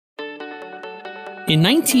In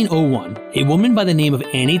 1901, a woman by the name of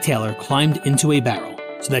Annie Taylor climbed into a barrel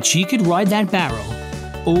so that she could ride that barrel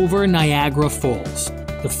over Niagara Falls,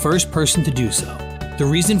 the first person to do so. The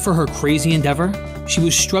reason for her crazy endeavor? She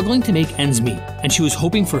was struggling to make ends meet, and she was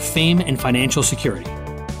hoping for fame and financial security.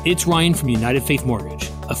 It's Ryan from United Faith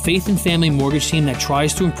Mortgage, a faith and family mortgage team that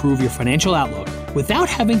tries to improve your financial outlook without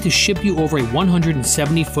having to ship you over a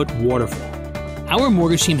 170-foot waterfall. Our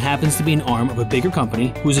mortgage team happens to be an arm of a bigger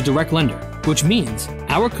company who is a direct lender, which means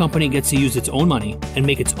our company gets to use its own money and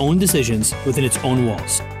make its own decisions within its own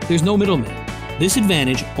walls. There's no middleman. This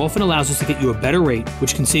advantage often allows us to get you a better rate,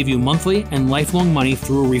 which can save you monthly and lifelong money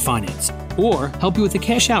through a refinance, or help you with a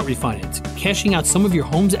cash-out refinance, cashing out some of your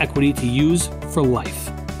home's equity to use for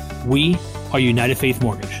life. We are United Faith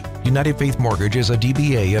Mortgage. United Faith Mortgage is a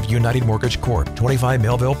DBA of United Mortgage Corp., 25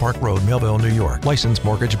 Melville Park Road, Melville, New York. Licensed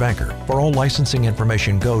mortgage banker. For all licensing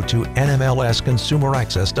information, go to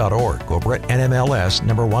nmlsconsumeraccess.org. Corporate NMLS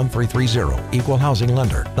number 1330. Equal housing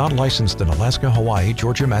lender. Not licensed in Alaska, Hawaii,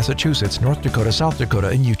 Georgia, Massachusetts, North Dakota, South Dakota,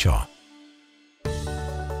 and Utah.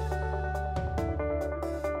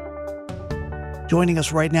 Joining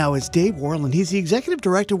us right now is Dave Worland. He's the executive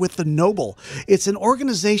director with The Noble. It's an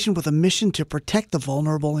organization with a mission to protect the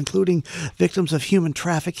vulnerable, including victims of human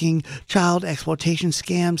trafficking, child exploitation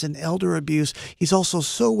scams, and elder abuse. He's also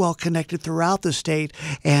so well connected throughout the state.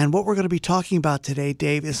 And what we're going to be talking about today,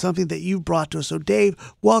 Dave, is something that you've brought to us. So, Dave,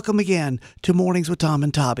 welcome again to Mornings with Tom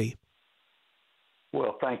and Tabby.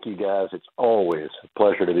 Well, thank you, guys. It's always a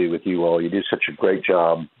pleasure to be with you all. You do such a great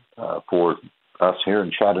job for us here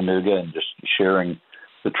in Chattanooga and just sharing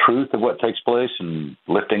the truth of what takes place and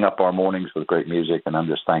lifting up our mornings with great music. And I'm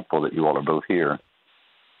just thankful that you all are both here.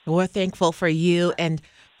 We're thankful for you and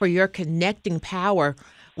for your connecting power.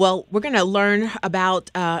 Well, we're going to learn about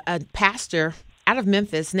a pastor out of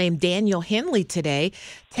Memphis named Daniel Henley today.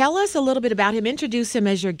 Tell us a little bit about him. Introduce him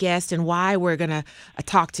as your guest and why we're going to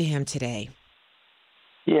talk to him today.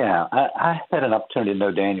 Yeah, I had an opportunity to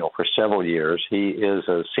know Daniel for several years. He is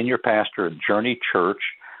a senior pastor at Journey Church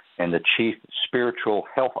and the chief spiritual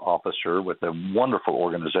health officer with a wonderful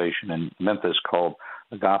organization in Memphis called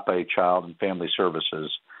Agape Child and Family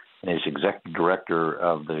Services. And he's executive director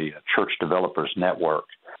of the Church Developers Network.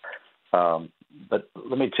 But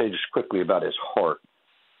let me tell you just quickly about his heart.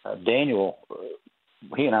 Daniel,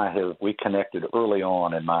 he and we connected early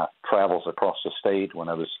on in my travels across the state when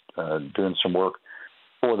I was doing some work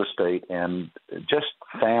for the state, and just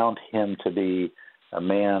found him to be a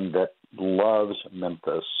man that loves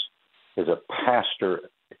Memphis, is a pastor,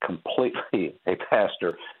 completely a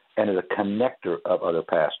pastor, and is a connector of other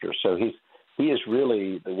pastors. So he is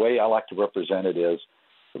really, the way I like to represent it is,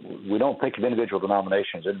 we don't think of individual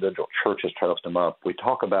denominations, individual churches to lift them up. We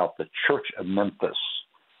talk about the Church of Memphis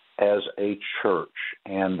as a church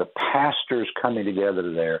and the pastors coming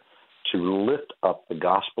together there to lift up the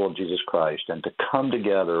gospel of Jesus Christ and to come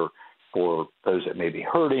together for those that may be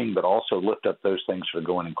hurting, but also lift up those things that are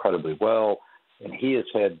going incredibly well. And he has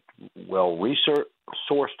had well-resourced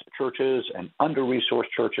churches and under-resourced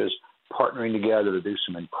churches partnering together to do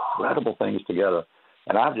some incredible things together.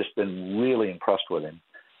 And I've just been really impressed with him.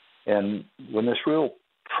 And when this real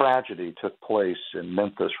tragedy took place in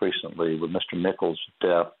Memphis recently with Mr. Nichols'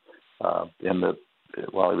 death while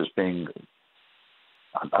he was being,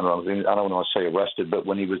 I don't want to say arrested, but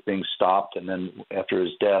when he was being stopped and then after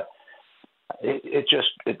his death,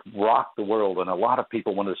 it rocked the world. And a lot of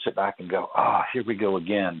people wanted to sit back and go, here we go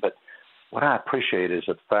again. But what I appreciate is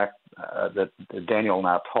the fact that Daniel and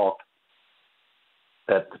I talked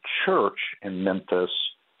that the church in Memphis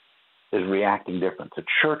is reacting different. The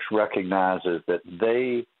church recognizes that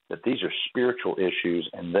these are spiritual issues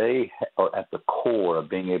and they are at the core of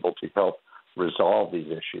being able to help resolve these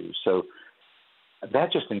issues. So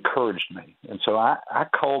that just encouraged me. And so I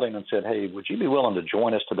called him and said, hey, would you be willing to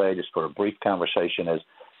join us today just for a brief conversation as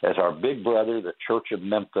our big brother, the Church of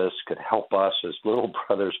Memphis, could help us as little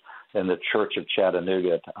brothers in the Church of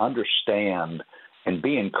Chattanooga to understand and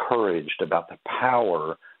be encouraged about the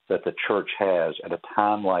power that the church has at a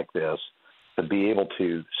time like this to be able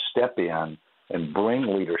to step in and bring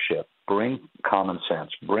leadership, bring common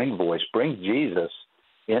sense, bring voice, bring Jesus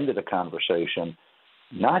into the conversation,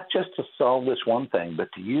 not just to solve this one thing,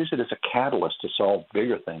 but to use it as a catalyst to solve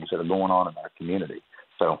bigger things that are going on in our community.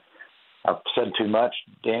 So I've said too much.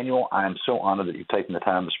 Daniel, I am so honored that you've taken the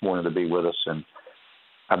time this morning to be with us, and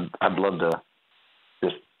I'd love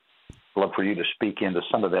for you to speak into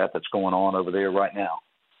some of that's going on over there right now.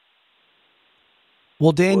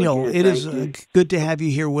 Well, Daniel, again, it is thank you. good to have you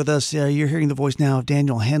here with us. You're hearing the voice now of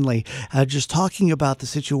Daniel Henley, just talking about the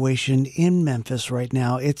situation in Memphis right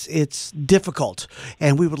now. It's difficult,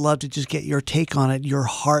 and we would love to just get your take on it, your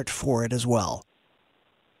heart for it as well.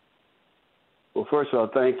 Well, first of all,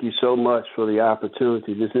 thank you so much for the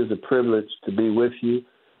opportunity. This is a privilege to be with you.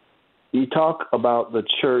 You talk about the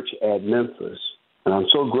church at Memphis, and I'm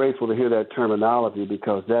so grateful to hear that terminology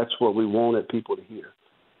because that's what we wanted people to hear.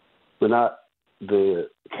 We're not the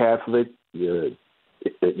Catholic, different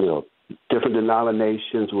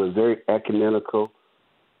denominations. We're very ecumenical.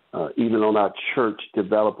 Even on our church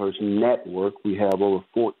developers network, we have over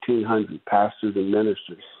 1,400 pastors and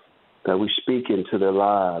ministers that we speak into their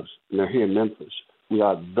lives, and they're here in Memphis. We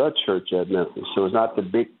are the church at Memphis. So it's not the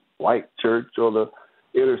big white church or the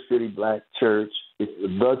inner city black church. It's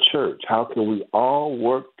the church. How can we all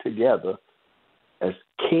work together as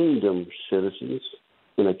kingdom citizens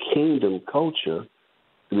in a kingdom culture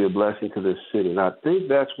to be a blessing to this city? And I think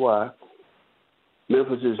that's why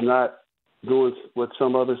Memphis is not doing what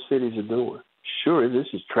some other cities are doing. Sure, this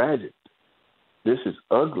is tragic. This is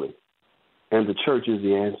ugly. And the church is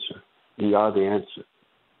the answer. We are the answer.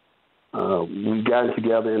 We've gotten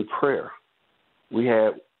together in prayer. We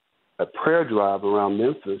had a prayer drive around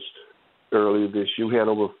Memphis earlier this year. We had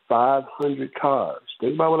over 500 cars.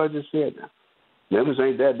 Think about what I just said now. Memphis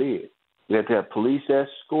ain't that big. We had to have police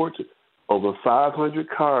escorts, over 500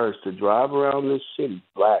 cars to drive around this city,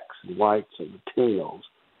 blacks and whites and Latinos,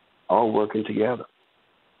 all working together.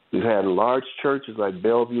 We've had large churches like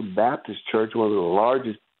Bellevue Baptist Church, one of the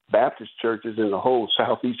largest Baptist churches in the whole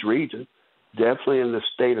southeast region, definitely in the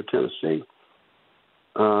state of Tennessee,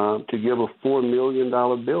 to give a $4 million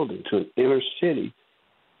building to an inner city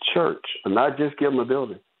church, and not just give them a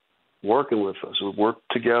building, working with us. We work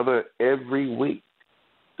together every week.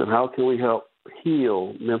 So how can we help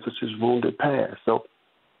heal Memphis's wounded past? So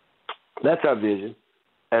that's our vision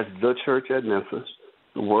as the church at Memphis,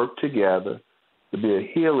 to work together to be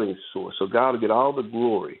a healing source. So God will get all the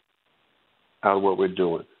glory out of what we're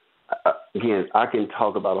doing. Again, I can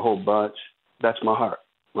talk about a whole bunch. That's my heart.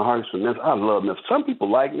 My heart is for Memphis. I love Memphis. Some people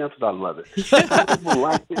like Memphis. I love it. Some people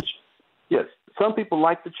like it. Yes, some people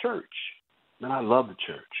like the church. And I love the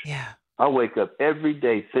church. Yeah. I wake up every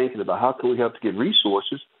day thinking about how can we help to get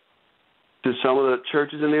resources to some of the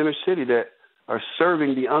churches in the inner city that are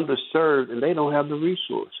serving the underserved, and they don't have the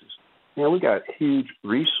resources. We got huge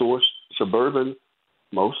resource, suburban,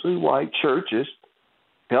 mostly white churches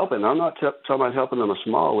helping. I'm not talking about helping in a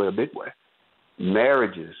small way, a big way.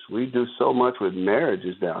 Marriages. We do so much with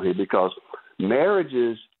marriages down here because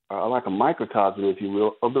marriages are like a microcosm, if you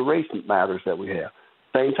will, of the race matters that we have.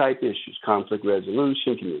 Same type issues, conflict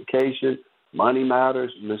resolution, communication, money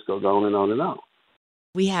matters, the list goes on and on and on.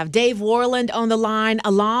 We have Dave Worland on the line,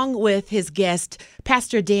 along with his guest,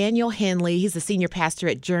 Pastor Daniel Henley. He's the senior pastor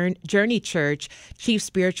at Journey Church, chief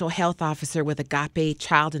spiritual health officer with Agape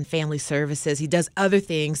Child and Family Services. He does other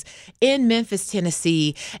things in Memphis,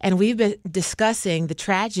 Tennessee. And we've been discussing the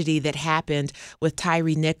tragedy that happened with Tyre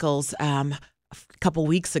Nichols a couple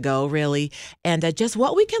weeks ago, really, and just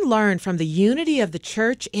what we can learn from the unity of the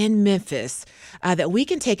church in Memphis that we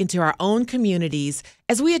can take into our own communities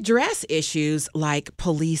as we address issues like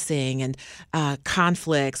policing and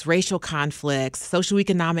conflicts, racial conflicts,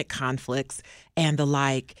 socioeconomic conflicts, and the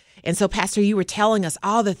like. And so, Pastor, you were telling us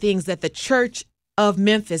all the things that the church of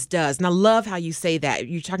Memphis does. And I love how you say that.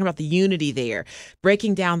 You're talking about the unity there,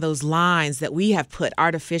 breaking down those lines that we have put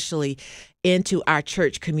artificially into our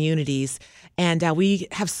church communities. And we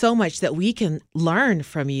have so much that we can learn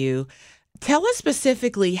from you. Tell us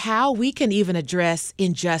specifically how we can even address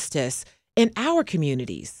injustice in our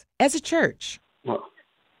communities as a church.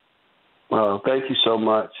 Well, thank you so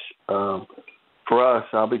much. For us,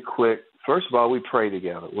 I'll be quick. First of all, we pray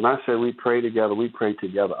together. When I say we pray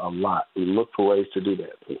together a lot. We look for ways to do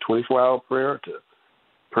that, from 24-hour prayer to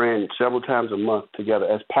praying several times a month together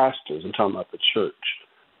as pastors. I'm talking about the church.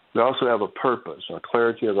 We also have a purpose, a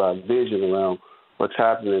clarity of our vision around what's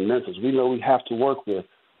happening in Memphis. We know we have to work with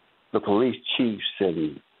the police chiefs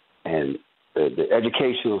and the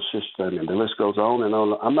educational system, and the list goes on and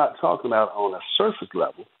on. I'm not talking about on a surface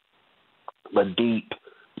level, but deep.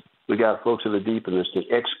 We got folks that are deep in this, the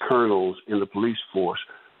ex-colonels in the police force,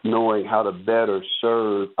 knowing how to better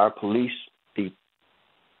serve our police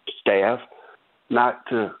staff, not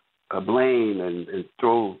to blame and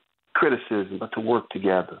throw criticism, but to work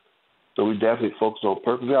together. So we definitely focus on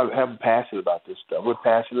purpose. We have passionate about this stuff. We're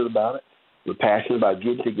passionate about it. We're passionate about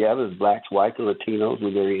getting together as blacks, whites, and Latinos.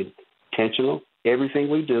 We're very intentional. Everything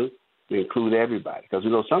we do, we include everybody. Because,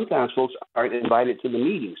 sometimes folks aren't invited to the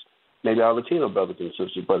meetings. Maybe our Latino brothers and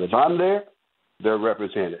sisters. But if I'm there, they're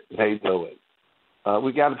represented. They know it.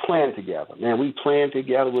 We got to plan together. Man, we plan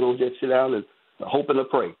together. We don't just sit down and hope and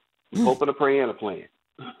pray. We hope and pray and a plan.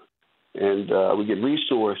 And we get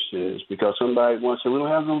resources because somebody once said, we don't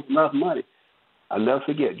have enough money. I'll never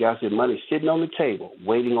forget, God said, money sitting on the table,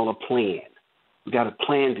 waiting on a plan. We got to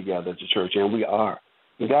plan together at the church, and we are.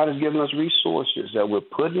 And God has given us resources that we're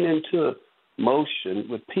putting into motion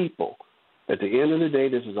with people. At the end of the day,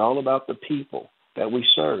 this is all about the people that we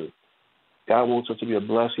serve. God wants us to be a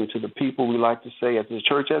blessing to the people. We like to say at the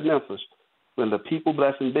church at Memphis, when the people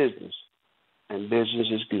blessing business, and business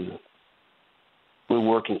is good. We're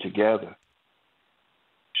working together.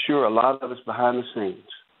 Sure, a lot of it's behind the scenes.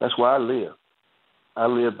 That's where I live. I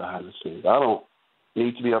live behind the scenes. I don't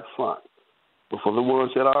need to be up front. But for the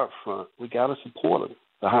ones that are up front, we got to support them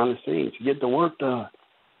behind the scenes to get the work done.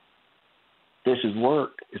 This is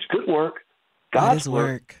work. It's good work. God's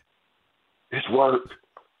work. It's work.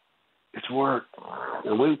 It's work.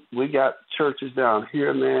 And we got churches down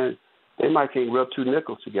here, man, they might can't rub two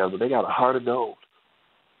nickels together. They got a heart of gold.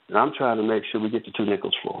 And I'm trying to make sure we get the two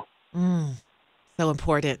nickels for them. So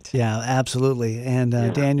important. Yeah, absolutely. And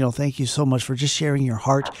Daniel, thank you so much for just sharing your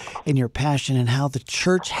heart and your passion and how the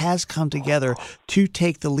church has come together to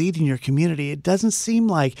take the lead in your community. It doesn't seem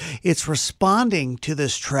like it's responding to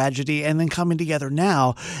this tragedy and then coming together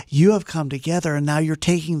now. You have come together and now you're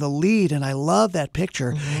taking the lead. And I love that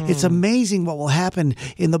picture. It's amazing what will happen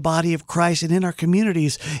in the body of Christ and in our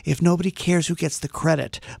communities if nobody cares who gets the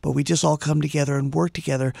credit, but we just all come together and work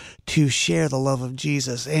together to share the love of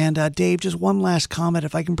Jesus. And Dave, just one last comment,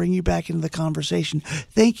 if I can bring you back into the conversation.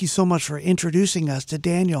 Thank you so much for introducing us to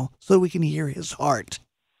Daniel so we can hear his heart.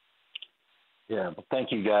 Yeah, well,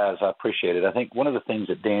 thank you guys. I appreciate it. I think one of the things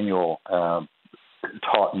that Daniel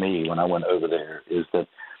taught me when I went over there is that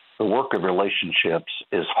the work of relationships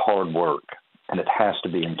is hard work, and it has to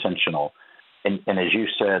be intentional. And as you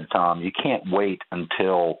said, Tom, you can't wait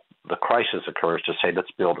until the crisis occurs to say,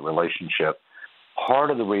 let's build a relationship.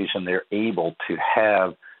 Part of the reason they're able to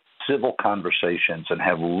have civil conversations and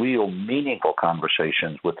have real meaningful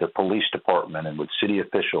conversations with the police department and with city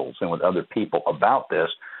officials and with other people about this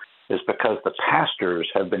is because the pastors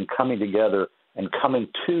have been coming together and coming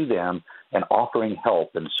to them and offering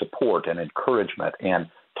help and support and encouragement and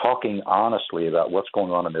talking honestly about what's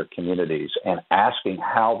going on in their communities and asking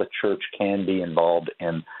how the church can be involved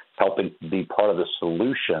in helping be part of the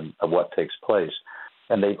solution of what takes place.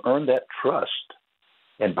 And they've earned that trust.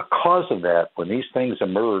 And because of that, when these things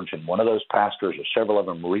emerge and one of those pastors or several of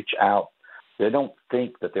them reach out, they don't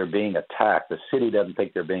think that they're being attacked. The city doesn't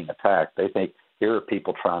think they're being attacked. They think here are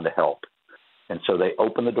people trying to help. And so they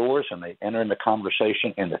open the doors and they enter into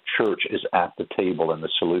conversation, and the church is at the table in the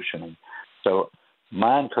solutioning. So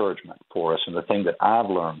my encouragement for us, and the thing that I've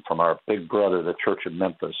learned from our big brother, the Church of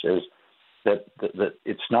Memphis, is that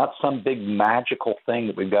it's not some big magical thing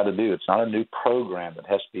that we've got to do. It's not a new program that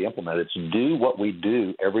has to be implemented. It's do what we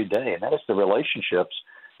do every day, and that is the relationships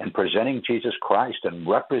and presenting Jesus Christ and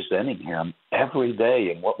representing him every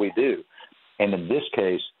day in what we do. And in this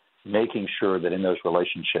case, making sure that in those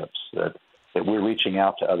relationships that we're reaching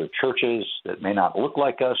out to other churches that may not look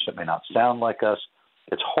like us, that may not sound like us.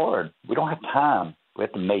 It's hard. We don't have time. We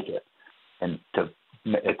have to make it. And to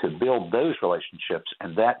build those relationships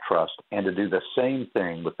and that trust, and to do the same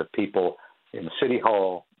thing with the people in City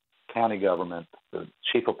Hall, county government, the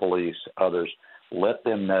chief of police, others. Let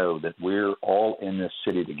them know that we're all in this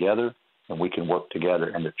city together and we can work together,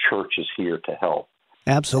 and the church is here to help.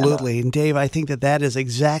 Absolutely. And Dave, I think that is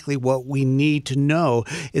exactly what we need to know,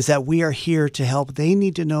 is that we are here to help. They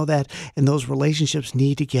need to know that, and those relationships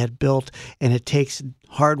need to get built, and it takes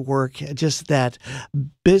hard work. Just that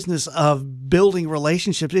business of building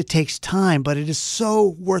relationships, it takes time, but it is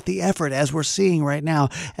so worth the effort, as we're seeing right now,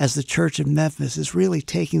 as the Church of Memphis is really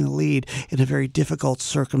taking the lead in a very difficult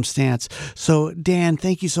circumstance. So, Dan,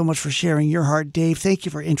 thank you so much for sharing your heart. Dave, thank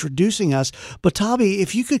you for introducing us. But Tabi,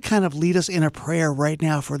 if you could kind of lead us in a prayer right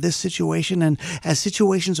now for this situation, and as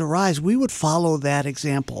situations arise, we would follow that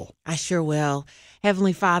example. I sure will.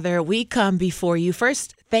 Heavenly Father, we come before you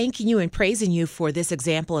first, thanking you and praising you for this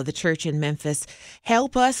example of the church in Memphis.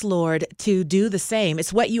 Help us, Lord, to do the same.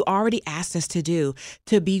 It's what you already asked us to do,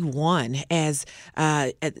 to be one. As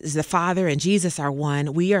the Father and Jesus are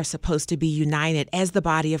one, we are supposed to be united as the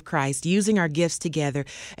body of Christ, using our gifts together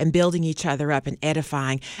and building each other up and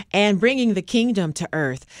edifying and bringing the kingdom to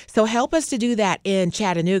earth. So help us to do that in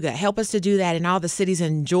Chattanooga. Help us to do that in all the cities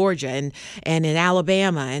in Georgia and in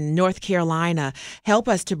Alabama and North Carolina. Help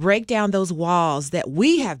us to break down those walls that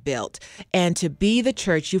we have built and to be the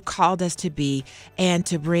church you've called us to be, and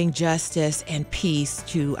to bring justice and peace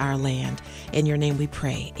to our land. In your name we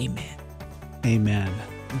pray. Amen. Amen.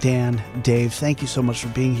 Dan, Dave, thank you so much for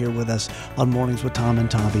being here with us on Mornings with Tom and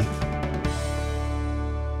Tommy.